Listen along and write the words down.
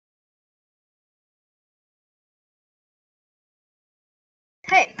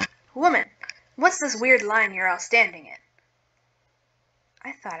Hey, woman, what's this weird line you're all standing in?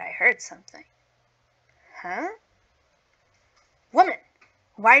 I thought I heard something. Huh? Woman,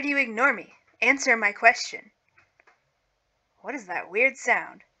 why do you ignore me? Answer my question. What is that weird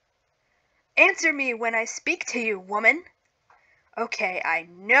sound? Answer me when I speak to you, woman! Okay, I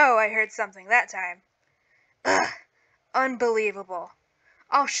know I heard something that time. Ugh, unbelievable.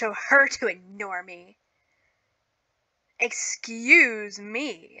 I'll show her to ignore me. Excuse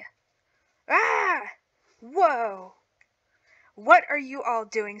me. Ah! Whoa! What are you all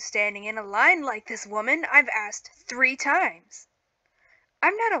doing standing in a line like this, woman? I've asked 3 times.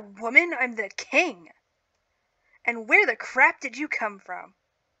 I'm not a woman, I'm the king. And where the crap did you come from?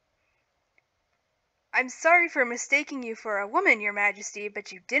 I'm sorry for mistaking you for a woman, Your Majesty,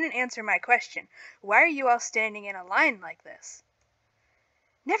 but you didn't answer my question. Why are you all standing in a line like this?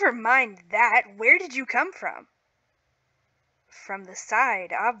 Never mind that. Where did you come from? From the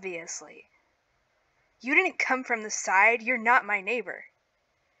side, obviously. You didn't come from the side. You're not my neighbor.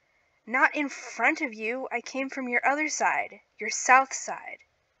 Not in front of you. I came from your other side, your south side.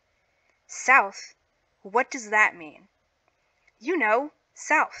 South? What does that mean? You know,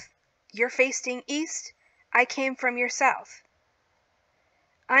 south. You're facing east. I came from your south.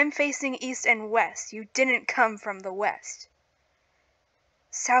 I'm facing east and west. You didn't come from the west.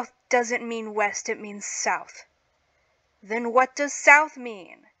 South doesn't mean west, it means south. Then what does south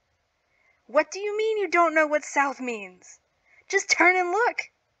mean? What do you mean you don't know what south means? Just turn and look.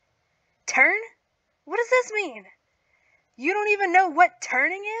 Turn? What does this mean? You don't even know what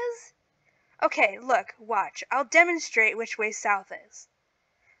turning is? Okay, look, watch. I'll demonstrate which way south is.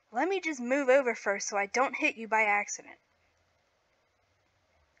 Let me just move over first so I don't hit you by accident.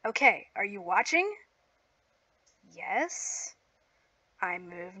 Okay, are you watching? Yes. I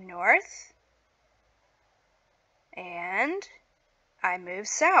move north. And I move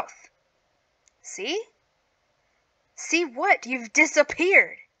south. See? See what? You've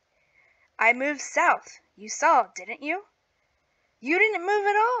disappeared. I moved south. You saw, didn't you? You didn't move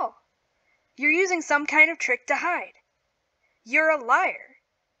at all. You're using some kind of trick to hide. You're a liar.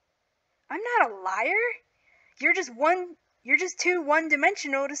 I'm not a liar. You're just too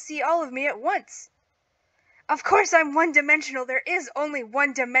one-dimensional to see all of me at once. Of course I'm one-dimensional. There is only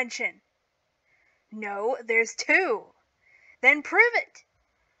one dimension. No, there's 2. Then prove it.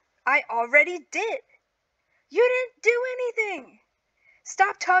 I already did. You didn't do anything.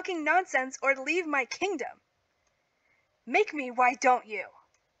 Stop talking nonsense or leave my kingdom. Make me, why don't you?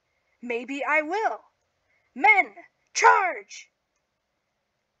 Maybe I will. Men, charge!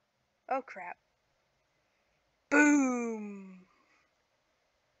 Oh crap. Boom!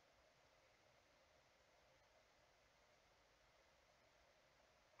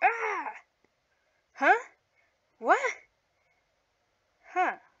 Ah! Huh? What?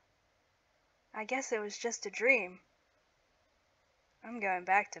 Huh. I guess it was just a dream. I'm going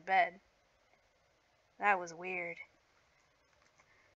back to bed. That was weird.